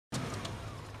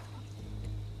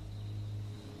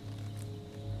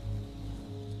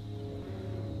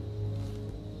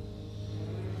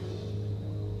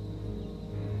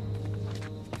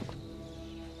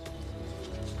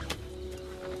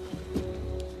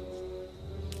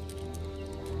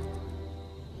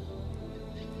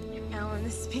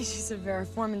This species of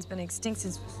Variformin's been extinct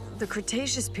since the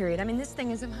Cretaceous period. I mean, this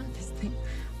thing is about this thing.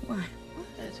 What?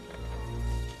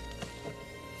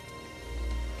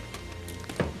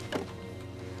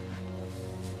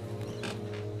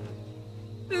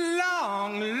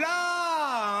 Long, long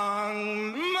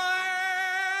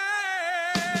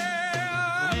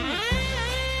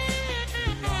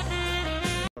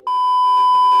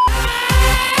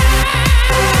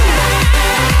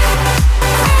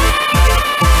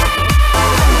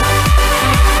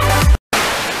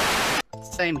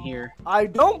Same here. I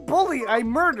don't bully, I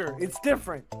murder. It's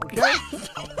different, okay?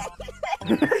 Yep,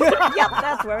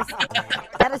 that's worse.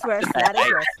 That is worse. That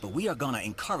is worse. But we are gonna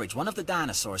encourage one of the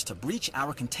dinosaurs to breach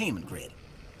our containment grid.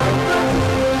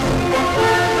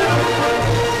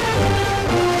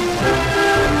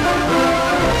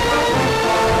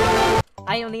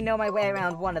 I only know my way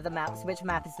around one of the maps. Which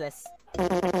map is this?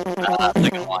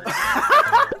 Second one.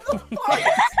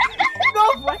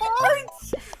 No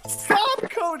fights! Stop,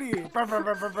 Cody! You're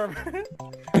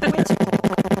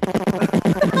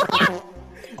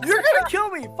gonna kill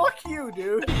me! Fuck you,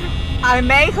 dude! I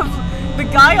may have... The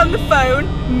guy on the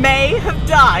phone may have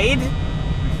died.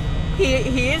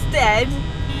 He is dead.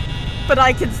 But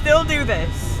I can still do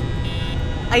this.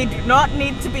 I do not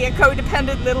need to be a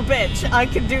codependent little bitch. I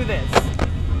can do this.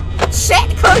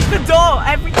 Shit! Close the door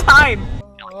every time!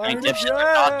 Avenge me!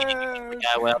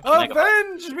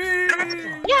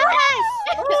 Yes!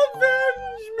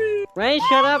 Avenge me! Ray,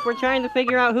 shut up. We're trying to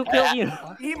figure out who killed you.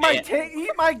 Eat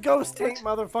my ghost taint,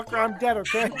 motherfucker. I'm dead,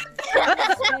 okay?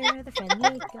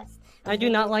 I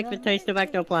do not like the taste of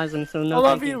ectoplasm, so no. I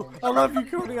love you. I love you,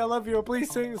 Cody. I love you.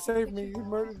 Please save me.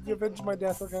 You avenge my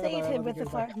death, okay? Save him with the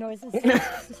fart noises.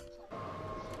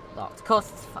 Locked. Of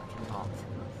course it's fucking locked.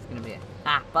 It's gonna be a...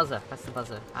 buzzer. Press the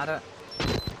buzzer. I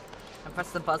press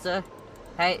the buzzer.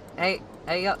 Hey,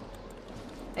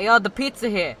 yo, the pizza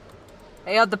here.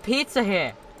 Hey, yo, the pizza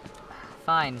here.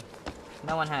 Fine.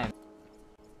 No one home.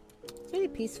 It's really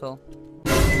peaceful.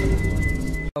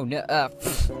 Oh no,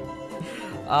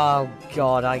 oh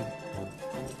god,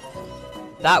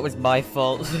 that was my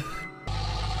fault.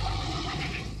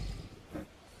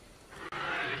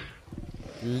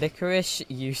 Licorice,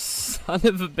 you son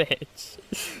of a bitch.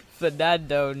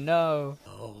 Fernando, no.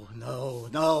 No.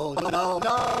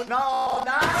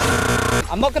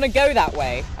 I'm not gonna go that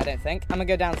way, I don't think. I'm gonna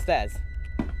go downstairs.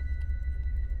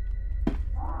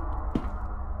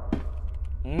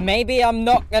 Maybe I'm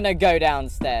not gonna go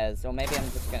downstairs. Or maybe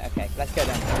I'm just gonna... Okay, let's go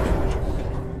downstairs.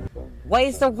 Why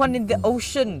is there one in the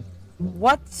ocean?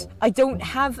 What? I don't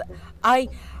have...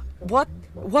 What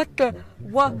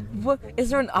is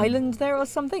there an island there or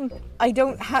something? I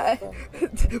don't have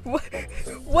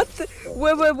what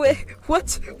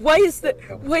why is there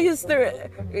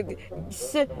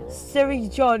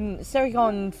Serigon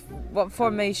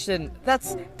formation?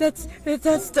 That's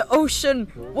the ocean.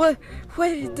 What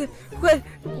is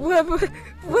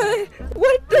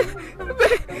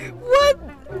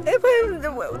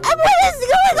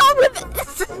going on with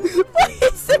this? Why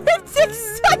is there a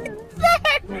six-side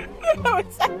there? Oh,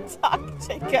 it's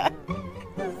Antarctica.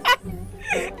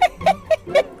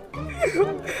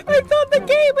 I thought the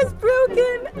game was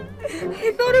broken.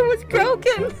 I thought it was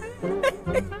broken.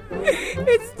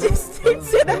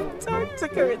 It's in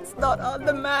Antarctica. It's not on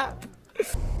the map.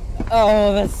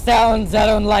 Oh, the sounds. I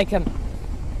don't like them.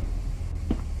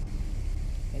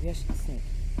 Maybe I should sneak.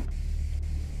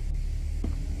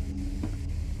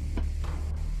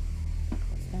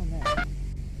 What's down there?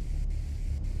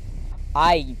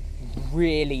 I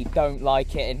really don't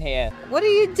like it in here. What are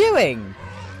you doing?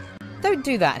 Don't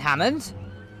do that, Hammond.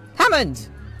 Hammond!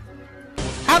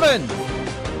 Hammond!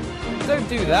 Don't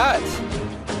do that.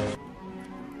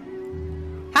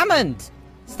 Hammond!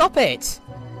 Stop it!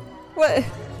 What?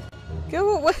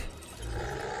 Go, what?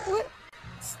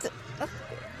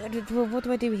 What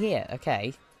do I do here?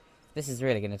 Okay. This is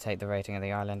really going to take the rating of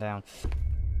the island down.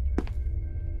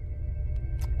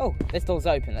 Oh, this door's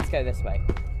open. Let's go this way.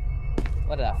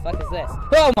 What the fuck is this?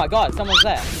 Oh my god, someone's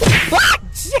there.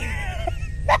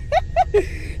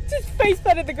 Just face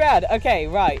planted the ground. Okay,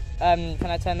 right. Can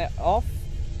I turn it off?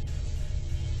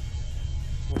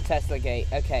 We'll test the gate.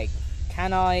 Okay.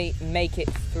 Can I make it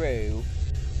through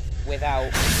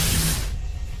without...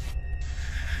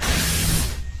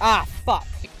 Ah, fuck.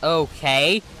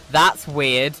 Okay, that's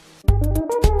weird.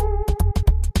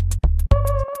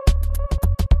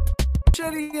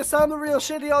 Shitty, yes, I'm the real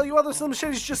shitty. All you other slim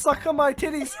shitties just suck on my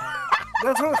titties.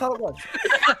 That's what I thought it was.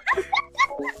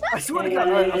 I swear to God.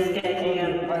 I really hate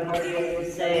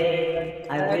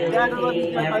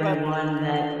everyone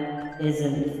that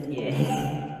isn't gay.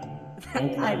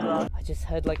 I just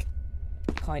heard like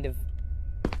kind of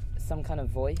some kind of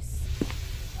voice?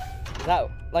 Is that,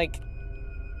 like...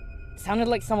 Sounded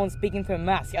like someone speaking through a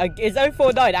mask. Is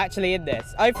 049 actually in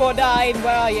this? 049,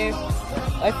 where are you?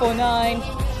 049.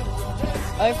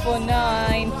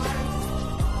 049.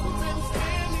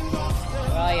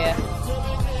 Where are you?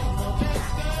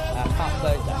 I can't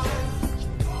close that.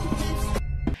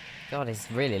 God, he's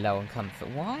really low on comfort.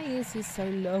 Why is he so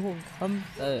low on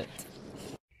comfort?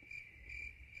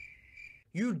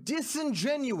 You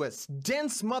disingenuous,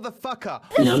 dense motherfucker!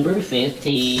 Number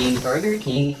 15, Burger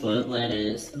King foot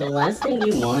lettuce. The last thing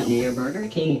you want in your Burger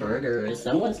King burger is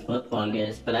someone's foot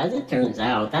fungus, but as it turns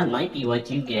out, that might be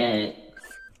what you get.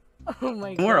 Oh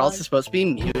my god. We're also supposed to be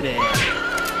muted.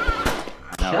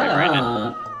 Shut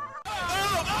up.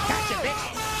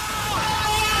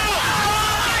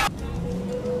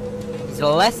 He's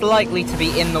less likely to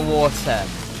be in the water.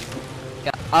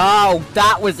 Oh,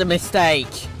 that was a mistake.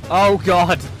 Oh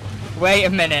god. Wait a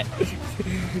minute.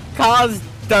 Cars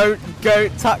don't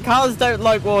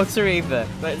like water either.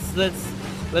 Let's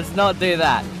not do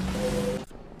that.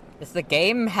 Is the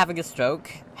game having a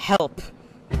stroke? Help.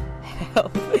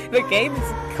 Help. The game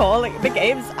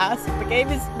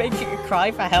is making a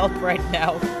cry for help right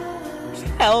now.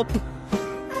 Help.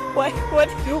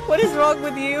 What is wrong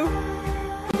with you?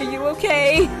 Are you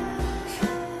okay?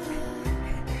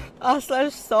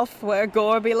 r/software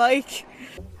gore be like.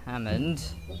 Hammond.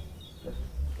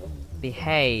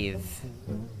 Behave.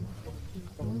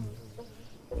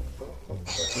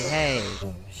 Behave.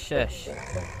 Shush.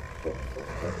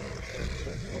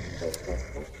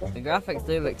 The graphics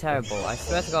do look terrible. I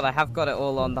swear to god I have got it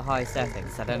all on the high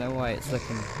settings. I don't know why it's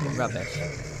looking rubbish.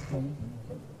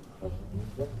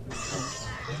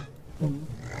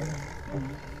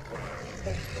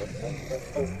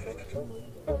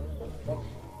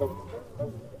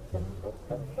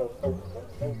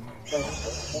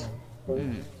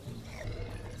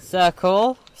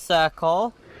 Circle,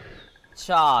 circle,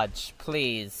 charge,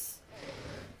 please.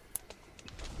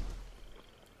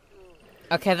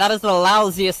 Okay, that is the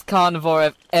lousiest carnivore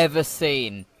I've ever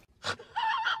seen.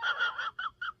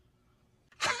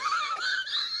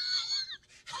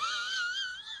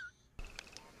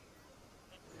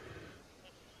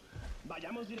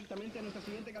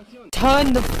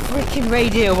 Turn the freaking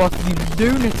radio off, you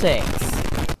lunatics!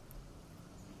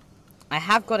 I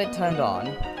have got it turned on,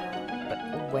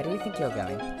 but where do you think you're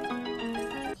going?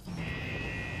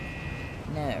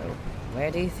 No,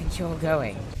 where do you think you're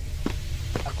going?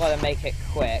 I've got to make it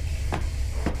quick.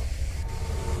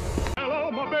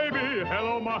 Hello, my baby.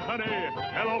 Hello, my honey.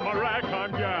 Hello, my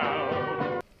ragtime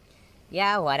gal.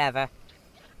 Yeah, whatever.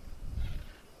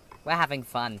 We're having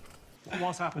fun.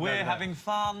 What's happening? We're having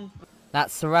fun.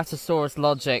 That's Ceratosaurus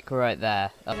logic right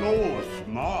there. Oh,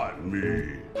 smart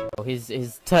me. Oh,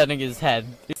 he's turning his head.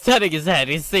 He's turning his head.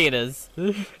 He's seen us.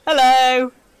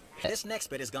 Hello. This next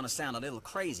bit is gonna sound a little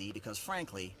crazy because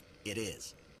frankly, it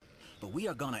is. But we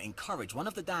are gonna encourage one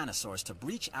of the dinosaurs to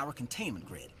breach our containment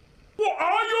grid. What,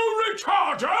 are you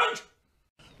retarded?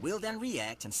 We'll then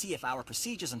react and see if our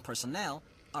procedures and personnel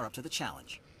are up to the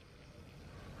challenge.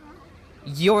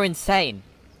 You're insane.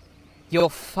 You're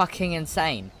fucking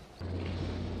insane.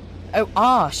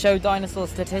 Oh, show dinosaur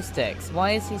statistics.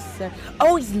 Why is he so...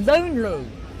 Oh, he's lonely!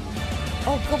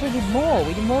 Oh god, we need more.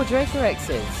 We need more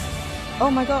Dracorexes.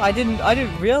 Oh my god, I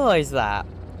didn't realize that.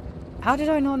 How did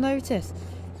I not notice?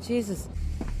 Jesus.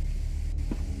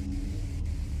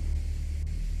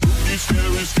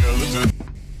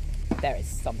 There is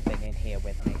something in here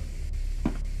with me.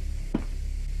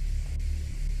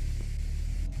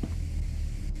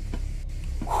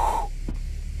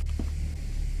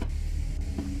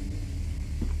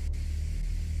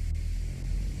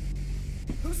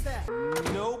 Who's that?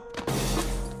 Nope.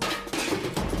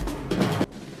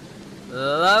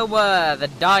 Lower the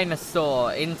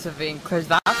dinosaur intervene, cause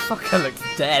that fucker looks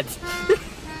dead.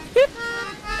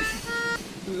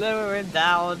 Lower it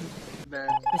down.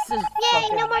 This is Yay,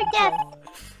 no more death.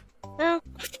 Oh.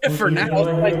 For now,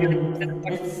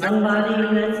 It's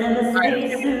somebody that's in a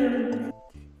spacesuit.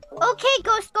 Okay,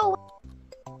 Ghost, go.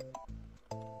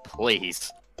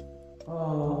 please.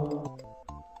 Oh.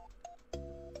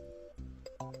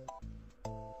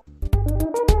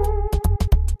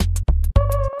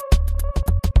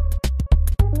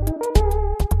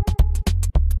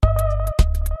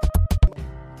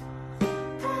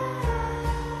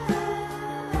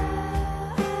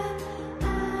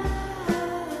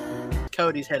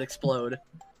 Cody's head explode.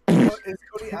 Is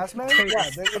Cody Assman? Yeah,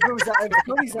 if it was if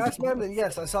Cody's Assman, then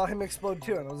yes, I saw him explode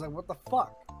too, and I was like, what the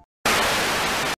fuck?